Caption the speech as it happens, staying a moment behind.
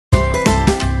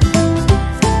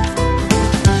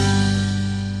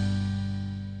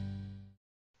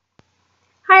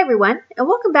everyone, and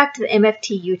welcome back to the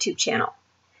MFT YouTube channel.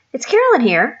 It's Karolyn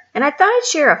here, and I thought I'd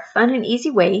share a fun and easy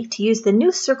way to use the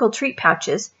new circle treat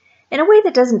pouches in a way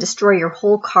that doesn't destroy your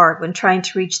whole card when trying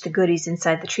to reach the goodies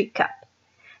inside the treat cup.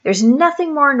 There's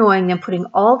nothing more annoying than putting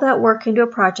all that work into a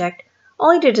project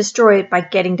only to destroy it by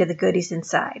getting to the goodies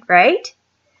inside, right?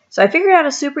 So I figured out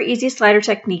a super easy slider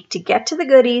technique to get to the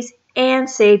goodies and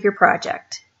save your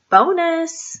project.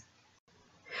 Bonus!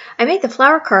 I made the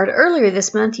flower card earlier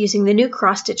this month using the new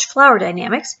cross-stitch flower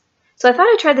dynamics, so I thought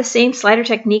I'd try the same slider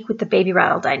technique with the baby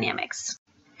rattle dynamics.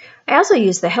 I also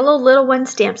used the Hello Little One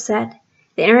stamp set,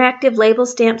 the interactive label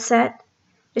stamp set,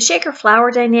 the shaker flower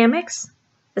dynamics,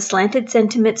 the slanted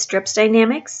sentiment strips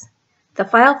dynamics, the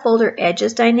file folder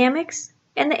edges dynamics,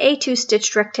 and the A2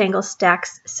 stitched rectangle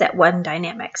STAX set 1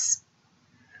 dynamics.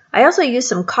 I also used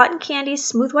some cotton candy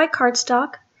smooth white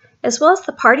cardstock, as well as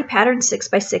the party pattern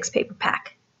 6x6 paper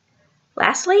pack.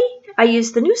 Lastly, I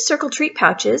used the new circle treat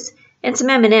pouches and some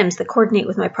M&Ms that coordinate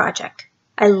with my project.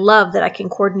 I love that I can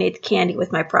coordinate the candy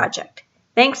with my project.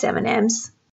 Thanks,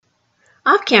 M&Ms.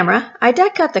 Off camera, I die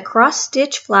cut the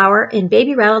cross-stitch flower and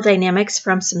baby rattle dynamics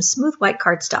from some smooth white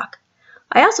cardstock.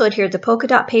 I also adhered the polka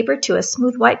dot paper to a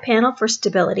smooth white panel for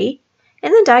stability,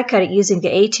 and then die cut it using the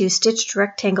A2 stitched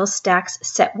rectangle STAX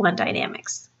set 1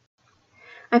 dynamics.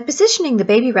 I'm positioning the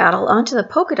baby rattle onto the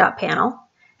polka dot panel,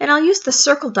 and I'll use the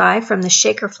circle die from the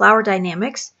shaker flower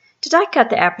dynamics to die cut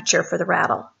the aperture for the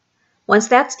rattle. Once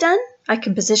that's done, I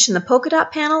can position the polka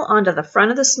dot panel onto the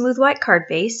front of the smooth white card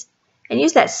base and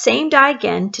use that same die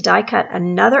again to die cut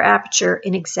another aperture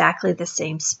in exactly the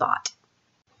same spot.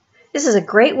 This is a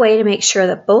great way to make sure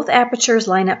that both apertures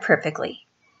line up perfectly.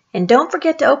 And don't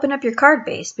forget to open up your card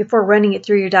base before running it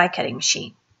through your die cutting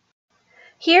machine.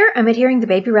 Here I'm adhering the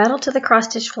baby rattle to the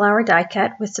cross-stitch flower die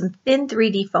cut with some thin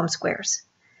 3D foam squares.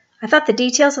 I thought the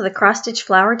details of the cross-stitch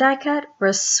flower die cut were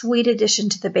a sweet addition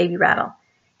to the baby rattle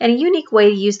and a unique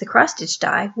way to use the cross-stitch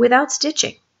die without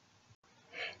stitching.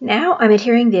 Now I'm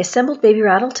adhering the assembled baby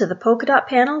rattle to the polka dot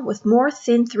panel with more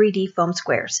thin 3D foam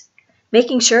squares,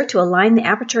 making sure to align the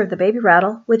aperture of the baby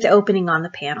rattle with the opening on the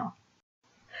panel.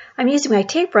 I'm using my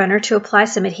tape runner to apply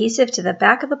some adhesive to the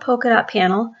back of the polka dot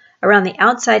panel around the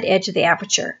outside edge of the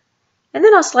aperture, and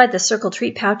then I'll slide the circle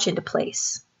treat pouch into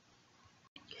place.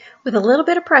 With a little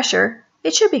bit of pressure,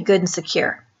 it should be good and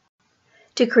secure.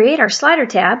 To create our slider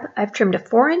tab, I've trimmed a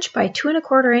 4" by 2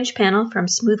 1/4" panel from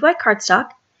smooth white cardstock,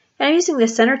 and I'm using the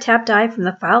center tab die from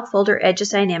the file folder edges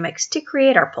dynamics to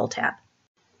create our pull tab.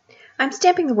 I'm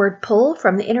stamping the word pull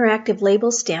from the interactive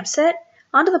labels stamp set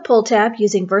onto the pull tab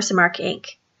using Versamark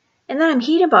ink, and then I'm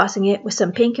heat embossing it with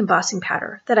some pink embossing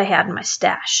powder that I had in my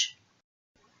stash.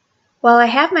 While I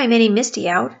have my mini MISTI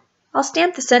out, I'll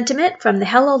stamp the sentiment from the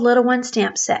Hello Little One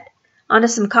stamp set onto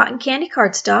some cotton candy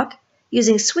cardstock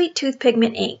using Sweet Tooth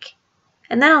pigment ink,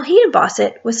 and then I'll heat emboss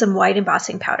it with some white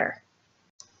embossing powder.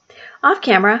 Off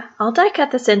camera, I'll die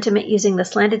cut the sentiment using the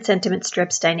slanted sentiment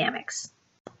strips dynamics.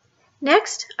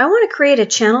 Next, I want to create a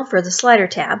channel for the slider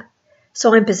tab,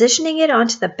 so I'm positioning it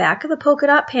onto the back of the polka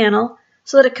dot panel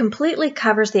so that it completely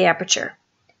covers the aperture,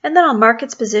 and then I'll mark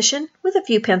its position with a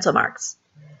few pencil marks.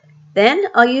 Then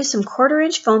I'll use some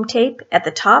 1/4" foam tape at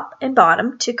the top and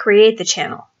bottom to create the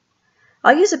channel.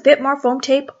 I'll use a bit more foam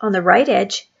tape on the right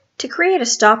edge to create a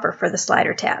stopper for the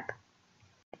slider tab.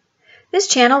 This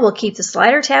channel will keep the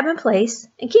slider tab in place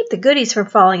and keep the goodies from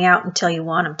falling out until you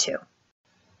want them to.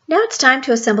 Now it's time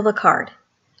to assemble the card.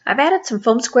 I've added some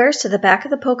foam squares to the back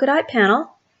of the polka dot panel,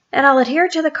 and I'll adhere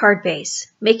to the card base,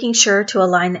 making sure to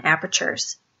align the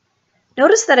apertures.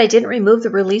 Notice that I didn't remove the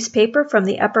release paper from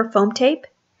the upper foam tape.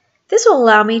 This will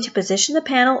allow me to position the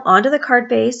panel onto the card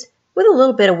base with a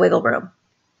little bit of wiggle room.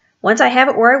 Once I have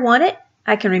it where I want it,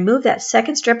 I can remove that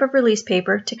second strip of release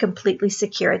paper to completely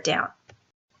secure it down.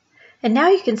 And now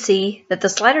you can see that the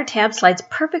slider tab slides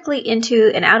perfectly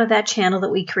into and out of that channel that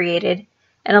we created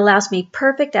and allows me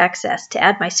perfect access to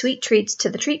add my sweet treats to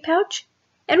the treat pouch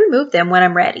and remove them when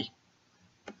I'm ready.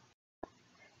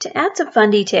 To add some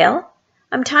fun detail,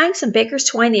 I'm tying some baker's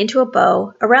twine into a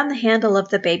bow around the handle of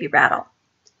the baby rattle.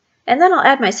 And then I'll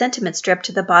add my sentiment strip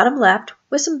to the bottom left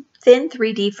with some thin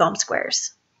 3D foam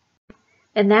squares.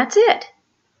 And that's it.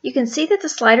 You can see that the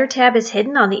slider tab is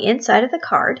hidden on the inside of the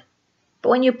card, but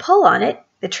when you pull on it,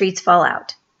 the treats fall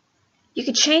out. You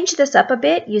could change this up a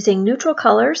bit using neutral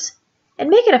colors and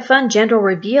make it a fun gender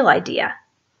reveal idea.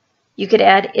 You could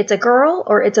add "It's a girl"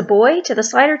 or "It's a boy" to the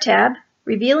slider tab,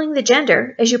 revealing the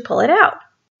gender as you pull it out.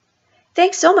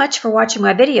 Thanks so much for watching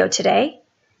my video today.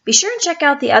 Be sure and check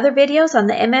out the other videos on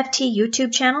the MFT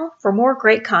YouTube channel for more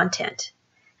great content.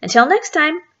 Until next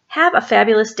time, have a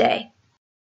fabulous day.